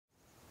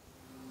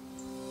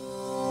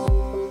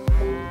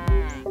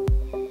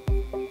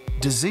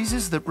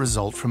Diseases that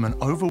result from an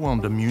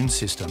overwhelmed immune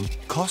system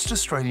cost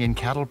Australian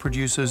cattle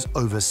producers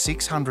over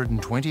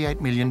 $628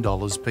 million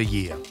per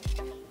year.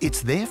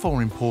 It's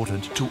therefore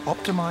important to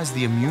optimise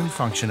the immune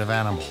function of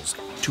animals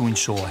to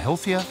ensure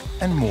healthier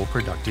and more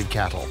productive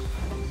cattle.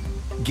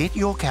 Get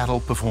your cattle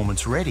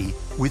performance ready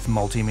with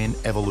Multimin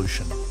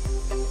Evolution.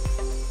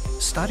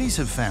 Studies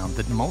have found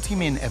that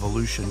Multimin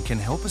Evolution can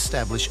help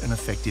establish an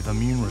effective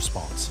immune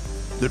response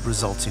that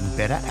results in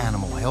better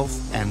animal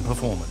health and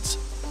performance.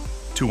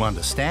 To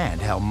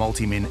understand how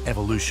Multimin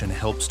Evolution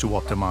helps to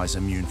optimise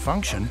immune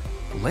function,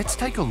 let's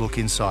take a look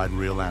inside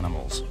real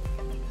animals.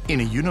 In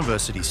a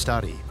university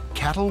study,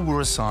 cattle were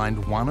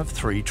assigned one of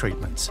three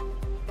treatments.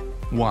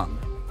 1.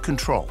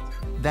 Control,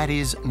 that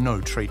is,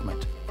 no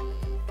treatment.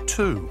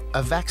 2.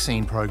 A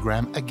vaccine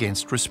program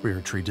against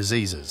respiratory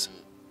diseases.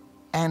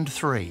 And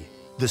 3.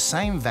 The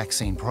same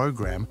vaccine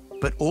program,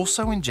 but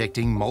also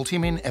injecting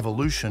Multimin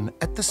Evolution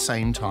at the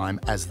same time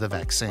as the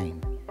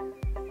vaccine.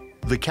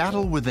 The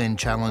cattle were then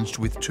challenged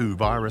with 2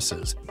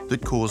 viruses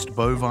that caused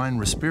bovine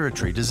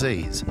respiratory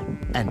disease,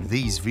 and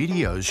these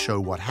videos show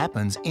what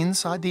happens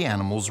inside the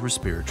animal's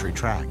respiratory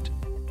tract.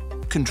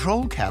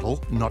 Control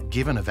cattle, not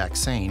given a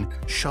vaccine,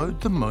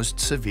 showed the most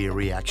severe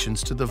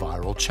reactions to the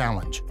viral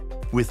challenge,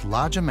 with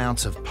large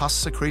amounts of pus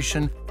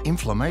secretion,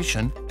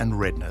 inflammation, and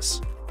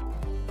redness.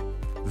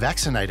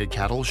 Vaccinated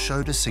cattle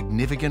showed a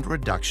significant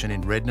reduction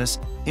in redness,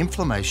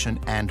 inflammation,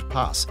 and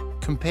pus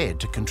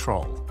compared to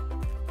control.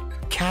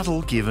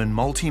 Cattle given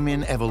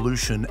Multimin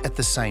Evolution at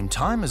the same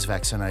time as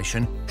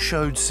vaccination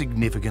showed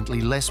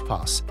significantly less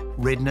pus,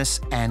 redness,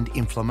 and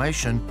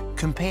inflammation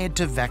compared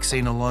to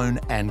vaccine alone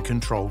and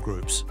control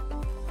groups.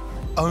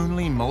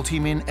 Only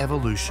Multimin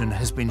Evolution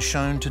has been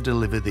shown to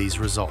deliver these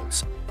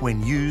results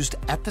when used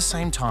at the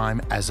same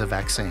time as a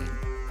vaccine.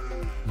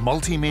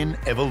 Multimin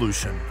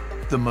Evolution,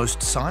 the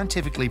most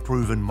scientifically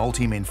proven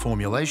multimin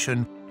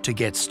formulation to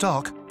get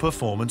stock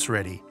performance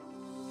ready.